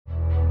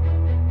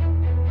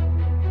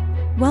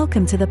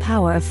Welcome to the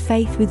Power of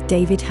Faith with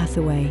David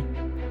Hathaway.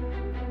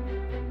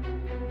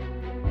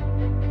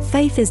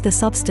 Faith is the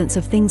substance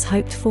of things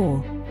hoped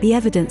for, the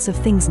evidence of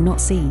things not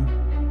seen.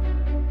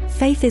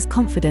 Faith is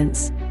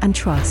confidence and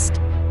trust.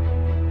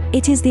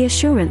 It is the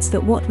assurance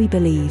that what we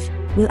believe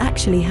will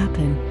actually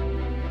happen.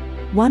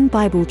 One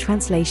Bible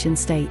translation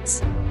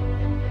states,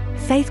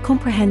 "Faith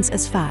comprehends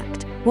as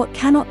fact what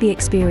cannot be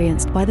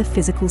experienced by the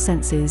physical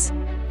senses."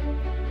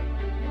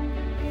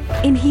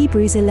 In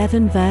Hebrews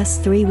 11 verse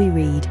 3 we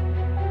read,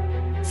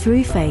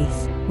 "Through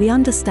faith, we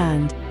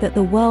understand that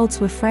the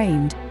worlds were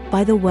framed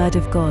by the word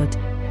of God,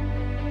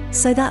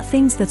 so that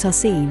things that are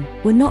seen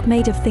were not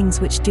made of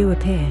things which do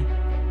appear."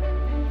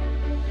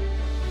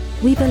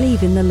 We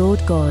believe in the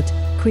Lord God,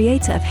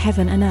 creator of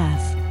heaven and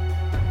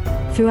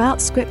earth. Throughout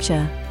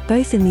Scripture,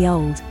 both in the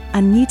Old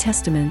and New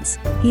Testaments,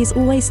 he is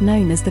always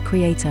known as the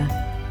Creator.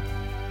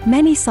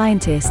 Many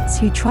scientists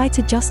who try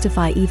to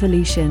justify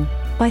evolution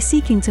by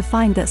seeking to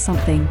find that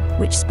something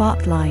which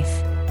sparked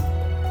life.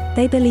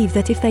 They believe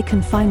that if they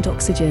can find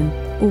oxygen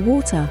or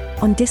water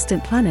on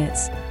distant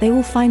planets, they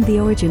will find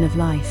the origin of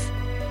life.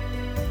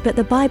 But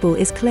the Bible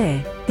is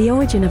clear, the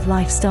origin of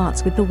life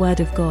starts with the Word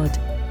of God.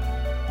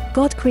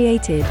 God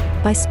created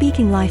by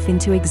speaking life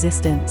into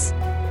existence.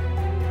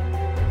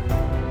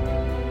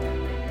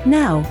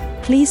 Now,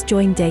 please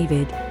join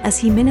David as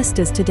he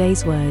ministers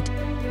today's word.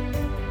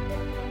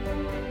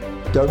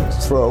 Don't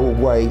throw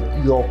away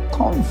your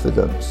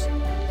confidence.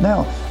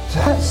 Now,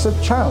 that's a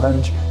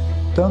challenge.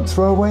 Don't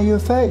throw away your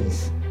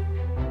faith.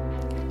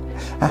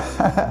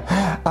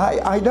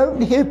 I don't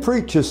hear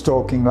preachers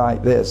talking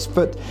like this,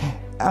 but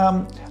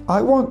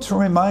I want to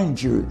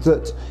remind you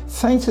that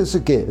faith is a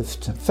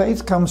gift.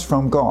 Faith comes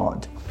from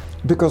God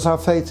because our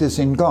faith is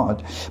in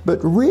God. But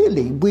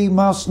really, we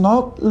must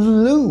not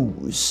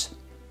lose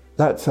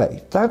that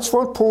faith. That's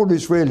what Paul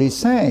is really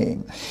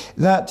saying,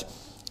 that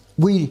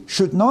we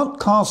should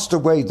not cast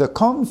away the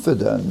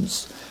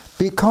confidence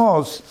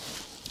because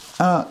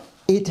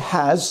it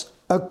has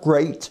a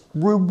great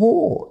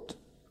reward.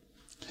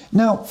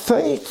 Now,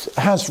 faith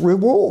has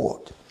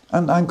reward,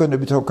 and I'm going to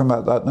be talking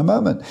about that in a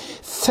moment.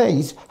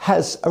 Faith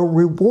has a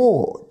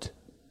reward,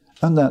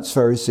 and that's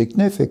very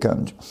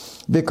significant,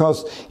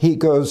 because he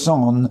goes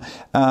on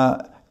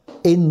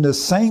in the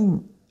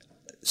same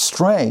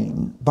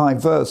strain by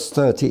verse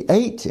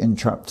 38 in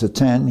chapter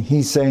 10,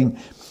 he's saying,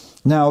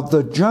 "Now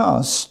the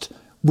just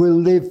will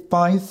live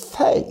by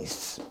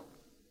faith."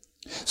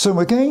 So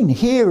again,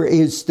 here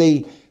is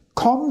the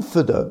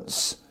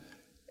confidence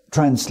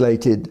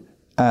translated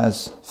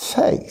as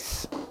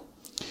faith.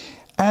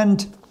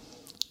 And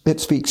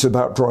it speaks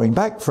about drawing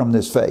back from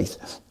this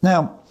faith.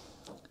 Now,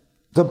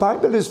 the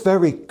Bible is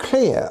very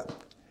clear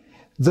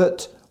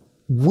that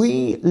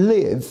we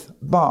live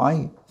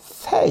by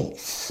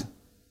faith.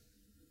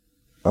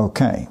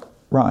 Okay,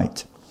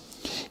 right.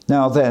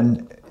 Now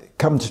then,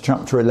 come to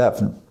chapter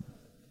 11.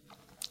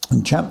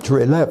 In chapter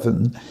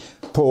 11,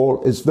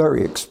 Paul is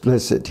very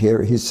explicit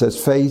here. He says,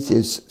 faith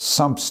is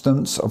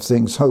substance of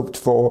things hoped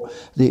for,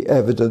 the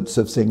evidence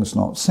of things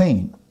not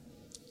seen.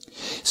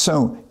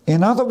 So,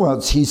 in other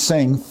words, he's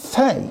saying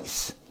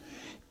faith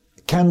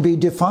can be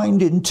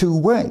defined in two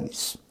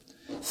ways.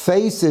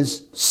 Faith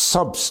is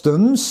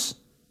substance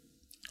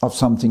of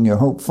something you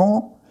hope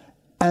for,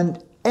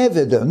 and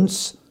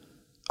evidence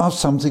of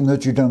something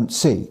that you don't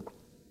see.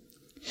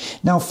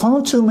 Now,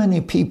 far too many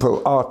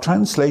people are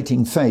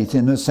translating faith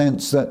in a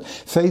sense that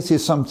faith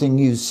is something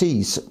you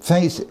see.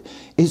 Faith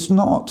is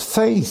not.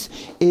 Faith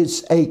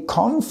is a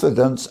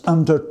confidence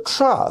and a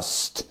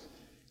trust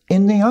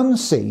in the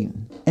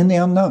unseen, in the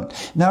unknown.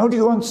 Now, do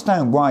you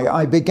understand why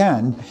I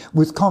began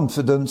with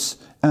confidence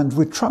and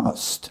with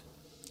trust?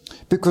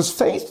 Because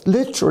faith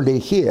literally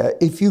here,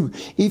 if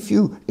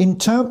you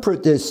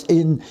interpret this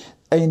in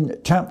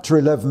chapter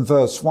 11,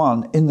 verse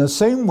 1, in the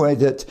same way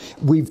that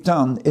we've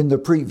done in the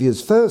previous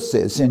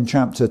verses in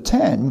chapter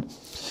 10,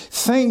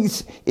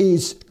 faith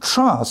is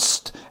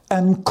trust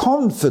and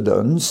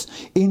confidence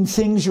in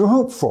things you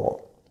hope for.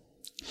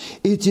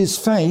 It is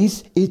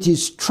faith, it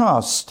is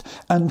trust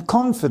and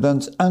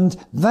confidence, and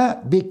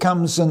that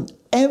becomes an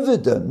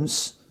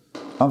evidence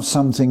of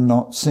something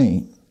not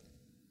seen.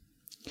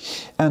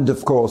 And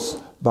of course,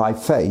 by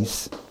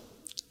faith,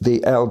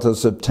 the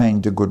elders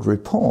obtained a good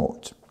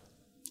report.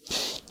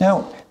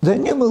 Now,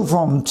 then you move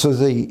on to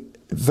the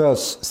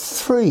verse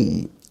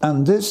 3,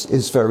 and this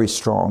is very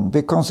strong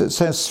because it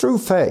says, "Through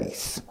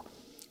faith,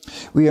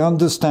 we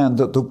understand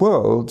that the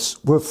worlds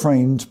were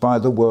framed by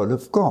the word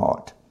of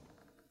God."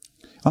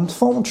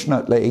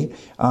 Unfortunately,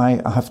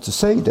 I have to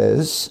say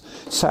this,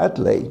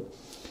 sadly,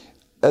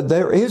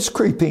 there is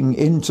creeping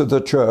into the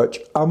church,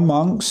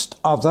 amongst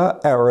other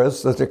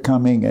errors that are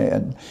coming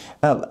in,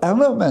 an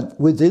element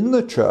within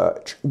the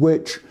church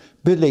which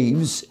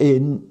believes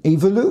in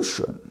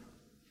evolution.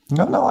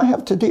 No, I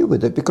have to deal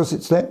with it because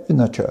it's there in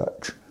the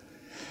church.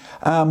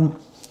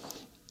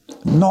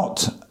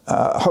 Not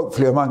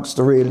hopefully amongst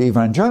the real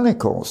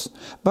evangelicals,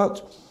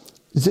 but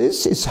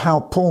this is how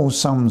Paul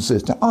sums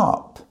it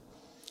up.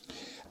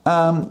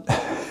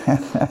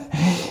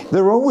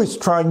 they're always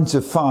trying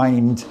to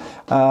find,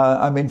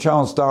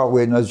 Charles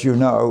Darwin, as you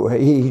know,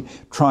 he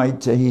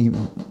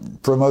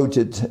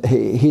promoted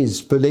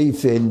his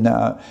belief in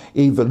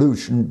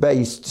evolution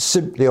based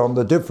simply on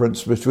the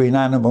difference between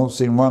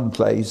animals in one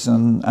place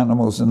and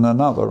animals in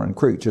another, and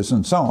creatures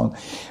and so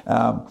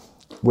on,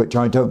 which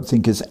I don't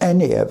think is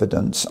any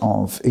evidence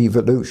of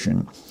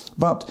evolution.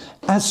 But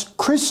as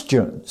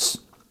Christians,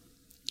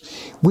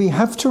 we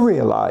have to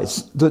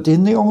realize that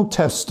in the Old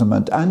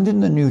Testament and in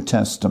the New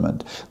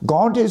Testament,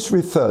 God is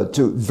referred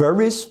to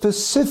very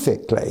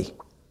specifically.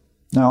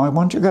 Now, I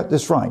want you to get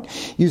this right.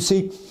 You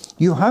see,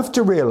 you have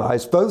to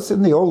realize both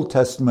in the Old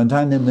Testament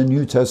and in the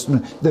New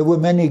Testament, there were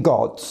many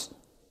gods.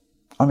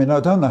 I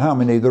don't know how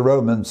many the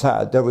Romans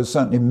had. There were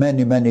certainly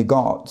many, many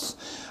gods.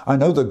 I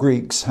know the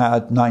Greeks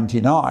had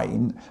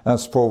 99,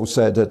 as Paul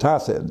said at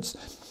Athens.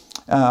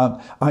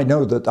 I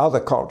know that other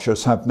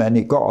cultures have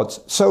many gods.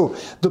 So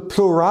the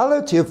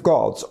plurality of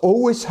gods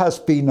always has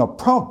been a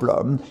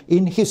problem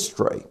in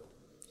history.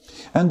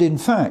 And in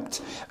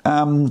fact,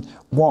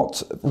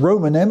 what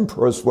Roman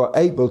emperors were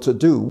able to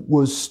do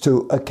was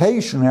to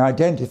occasionally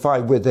identify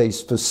with a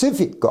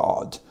specific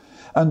god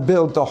and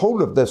build the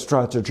whole of their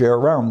strategy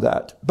around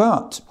that.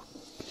 But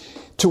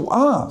to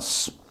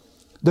us,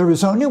 there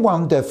is only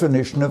one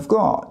definition of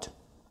God.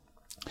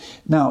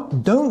 Now,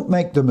 don't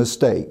make the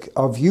mistake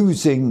of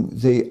using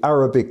the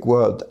Arabic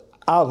word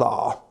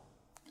Allah,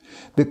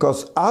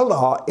 because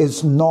Allah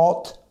is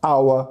not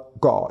our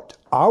God.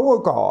 Our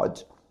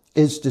God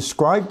is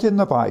described in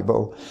the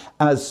Bible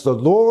as the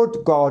Lord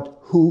God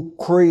who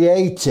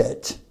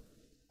created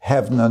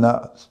heaven and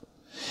earth.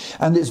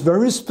 And it's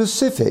very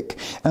specific.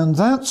 And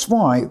that's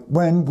why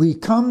when we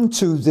come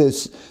to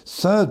this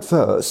third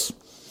verse,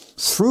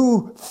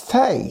 through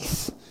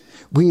faith,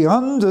 we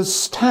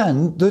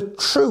understand the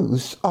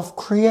truth of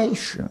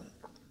creation,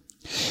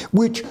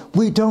 which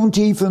we don't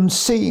even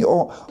see,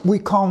 or we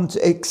can't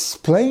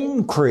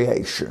explain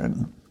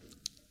creation.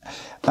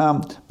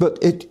 But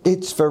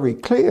it's very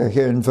clear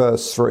here in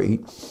verse 3.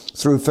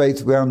 Through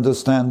faith we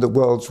understand the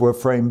worlds were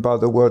framed by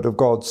the word of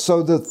God.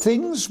 So the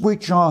things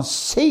which are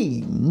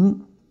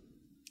seen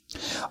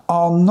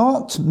are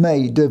not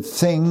made of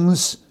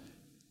things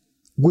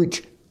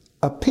which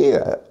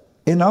appear.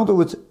 In other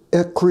words,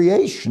 a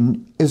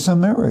creation is a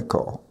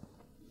miracle.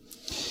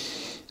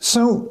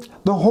 So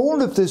the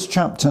whole of this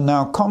chapter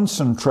now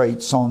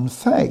concentrates on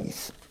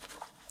faith.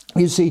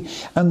 You see,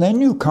 and then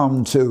you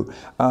come to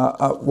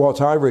what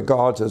I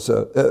regard as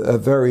a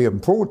very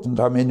important,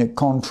 it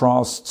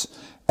contrasts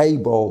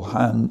Abel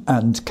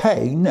and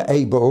Cain.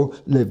 Abel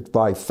lived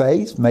by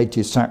faith, made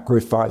his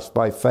sacrifice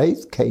by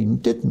faith. Cain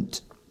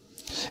didn't.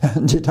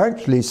 And it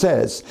actually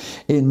says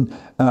in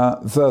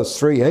verse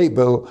 3,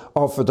 Abel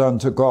offered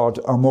unto God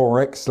a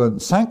more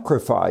excellent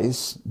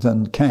sacrifice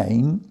than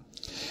Cain.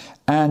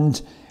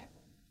 And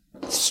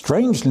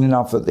strangely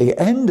enough, at the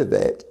end of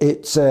it,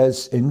 it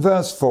says in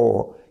verse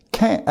 4,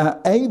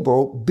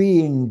 Abel,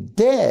 being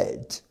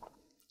dead,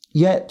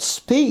 yet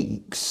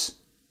speaks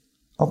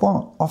of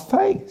what? Of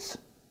faith.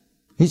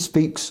 He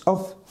speaks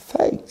of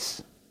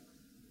faith.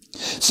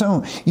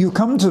 So you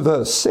come to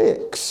verse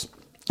 6,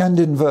 and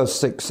in verse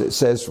 6 it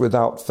says,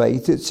 without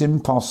faith it's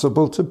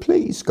impossible to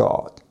please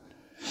God.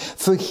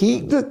 For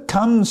he that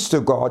comes to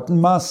God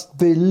must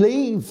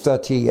believe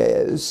that he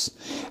is,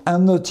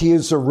 and that he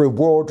is a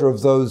rewarder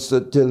of those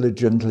that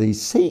diligently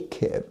seek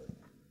him.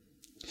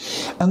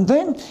 And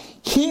then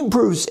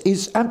Hebrews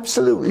is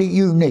absolutely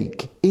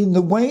unique in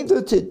the way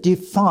that it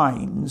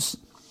defines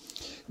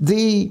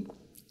the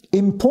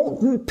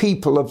important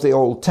people of the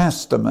Old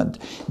Testament,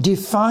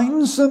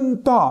 defines them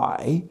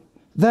by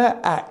their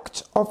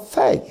act of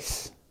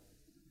faith.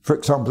 For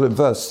example, in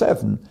verse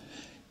 7,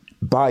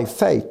 by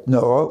faith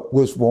Noah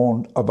was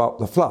warned about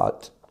the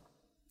flood.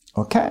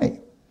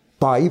 Okay,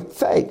 by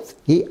faith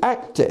he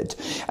acted.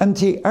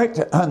 And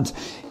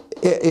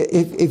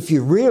if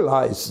you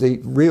realize the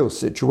real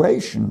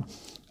situation,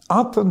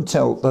 up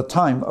until the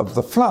time of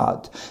the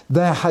flood,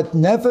 there had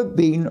never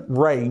been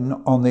rain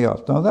on the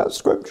earth. Now that's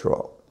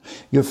scriptural.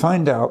 You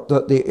find out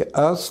that the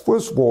earth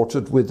was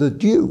watered with a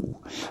dew.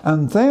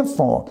 And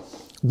therefore,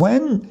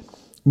 when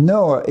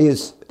Noah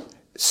is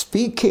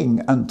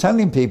speaking and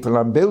telling people,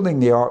 I'm building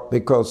the ark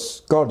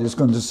because God is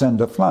going to send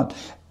a flood,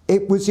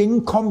 it was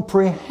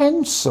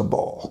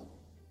incomprehensible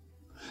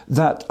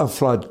that a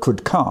flood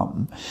could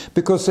come,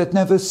 because they'd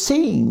never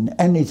seen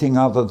anything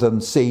other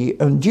than sea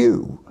and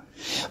dew.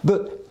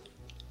 But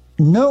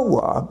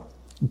Noah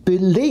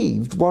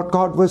believed what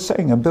God was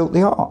saying and built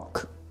the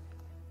ark.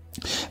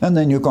 And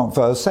then you've got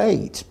verse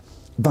 8.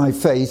 By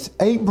faith,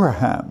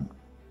 Abraham,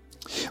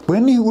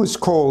 when he was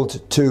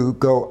called to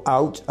go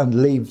out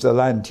and leave the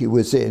land he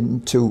was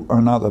in to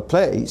another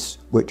place,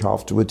 which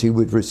afterwards he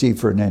would receive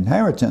for an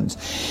inheritance,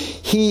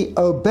 he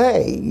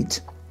obeyed.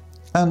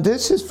 And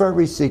this is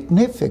very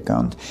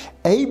significant.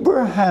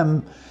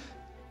 Abraham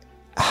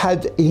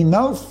had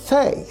enough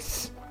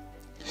faith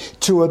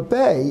to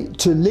obey,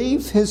 to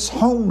leave his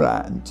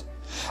homeland,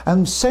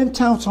 and set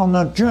out on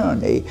a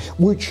journey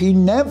which he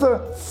never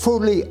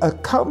fully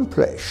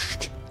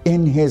accomplished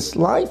in his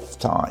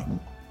lifetime.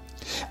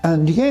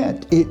 And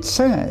yet it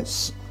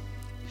says,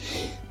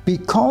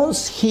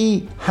 because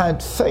he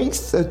had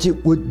faith that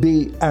it would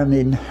be an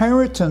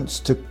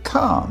inheritance to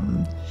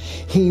come,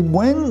 he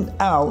went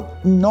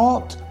out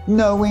not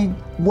knowing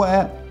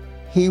where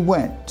he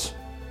went.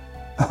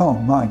 Oh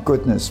my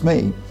goodness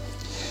me.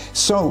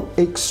 So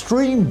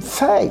extreme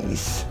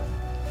faith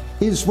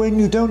is when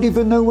you don't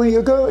even know where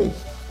you're going.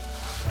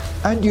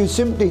 And you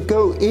simply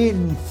go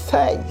in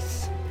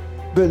faith,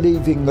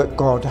 believing that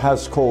God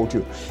has called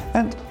you.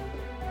 And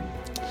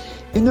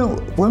you know,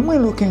 when we're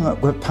looking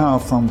at the power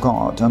from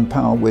God and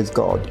power with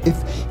God,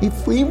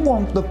 if we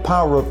want the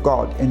power of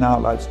God in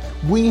our lives,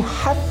 we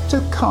have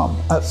to come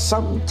at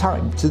some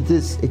time to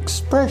this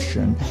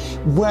expression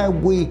where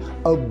we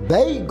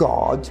obey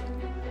God,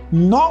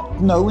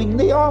 not knowing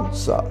the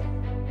answer.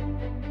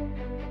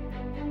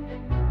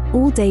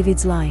 All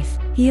David's life,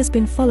 he has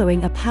been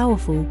following a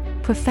powerful,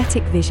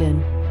 prophetic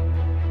vision.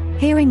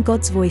 Hearing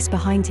God's voice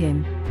behind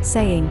him,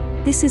 saying,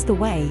 "This is the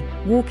way,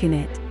 walk in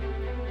it."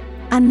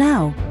 And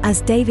now,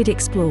 as David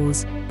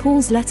explores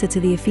Paul's letter to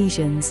the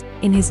Ephesians,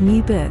 in his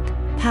new book,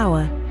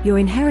 Power, Your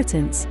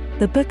Inheritance,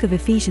 the book of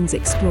Ephesians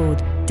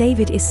explored,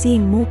 David is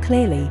seeing more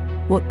clearly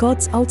what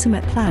God's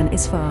ultimate plan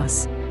is for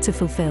us to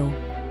fulfill.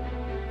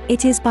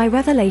 It is by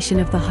revelation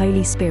of the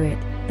Holy Spirit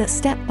that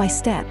step by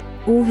step,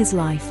 all his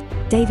life,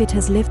 David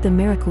has lived the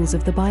miracles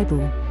of the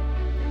Bible.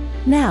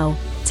 Now,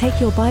 take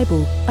your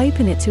Bible,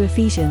 open it to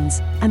Ephesians,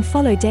 and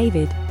follow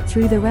David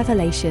through the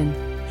revelation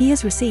he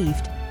has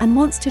received and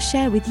wants to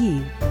share with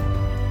you.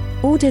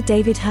 Order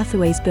David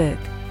Hathaway's book,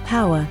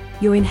 Power,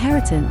 Your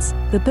Inheritance,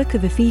 the book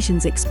of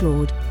Ephesians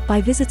explored, by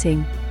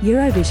visiting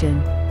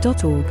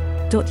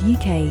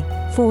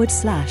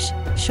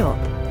eurovision.org.uk/shop.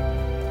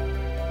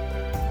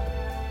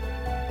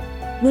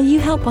 Will you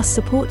help us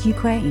support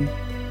Ukraine?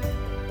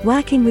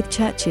 Working with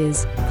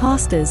churches,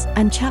 pastors,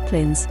 and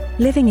chaplains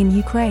living in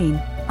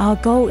Ukraine, our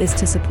goal is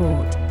to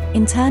support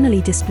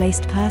internally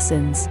displaced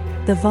persons,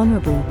 the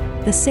vulnerable,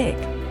 the sick,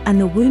 and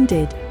the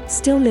wounded,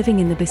 still living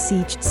in the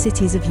besieged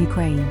cities of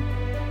Ukraine.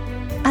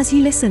 As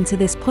you listen to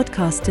this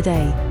podcast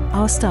today,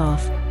 our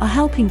staff are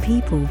helping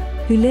people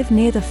who live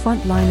near the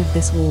front line of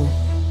this war.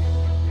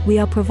 We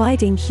are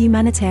providing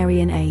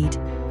humanitarian aid,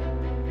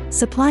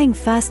 supplying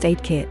first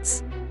aid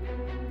kits,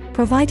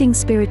 providing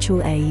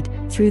spiritual aid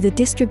through the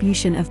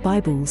distribution of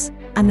Bibles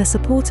and the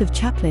support of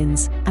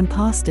chaplains and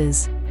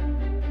pastors.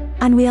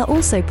 And we are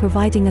also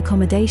providing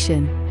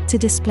accommodation to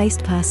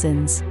displaced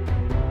persons.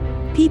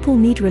 People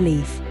need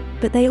relief,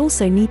 but they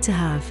also need to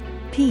have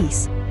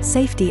peace,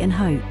 safety, and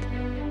hope.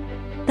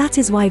 That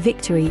is why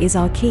victory is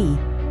our key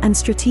and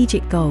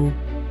strategic goal.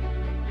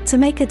 To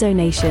make a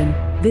donation,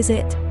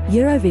 visit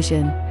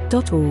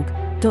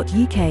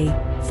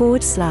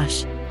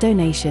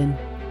eurovision.org.uk/donation.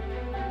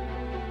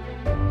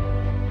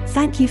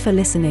 Thank you for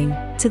listening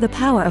to the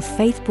Power of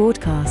Faith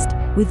broadcast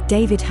with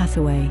David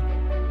Hathaway.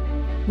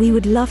 We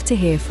would love to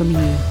hear from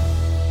you.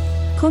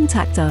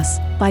 Contact us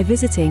by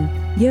visiting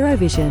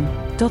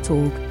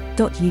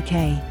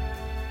eurovision.org.uk.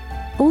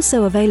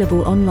 Also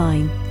available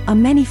online are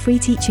many free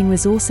teaching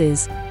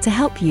resources to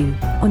help you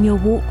on your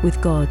walk with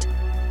God.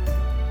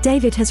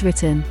 David has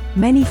written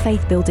many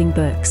faith-building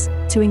books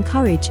to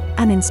encourage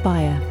and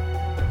inspire.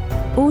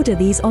 Order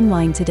these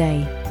online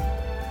today.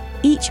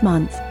 Each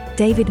month,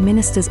 David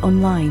ministers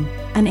online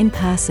and in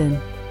person.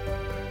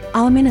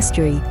 Our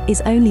ministry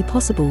is only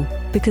possible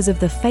because of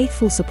the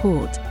faithful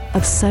support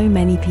of so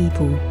many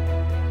people.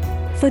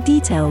 For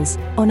details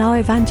on our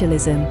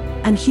evangelism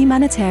and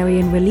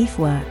humanitarian relief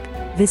work,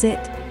 visit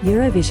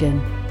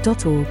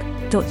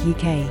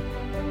eurovision.org.uk.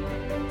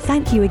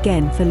 Thank you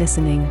again for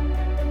listening.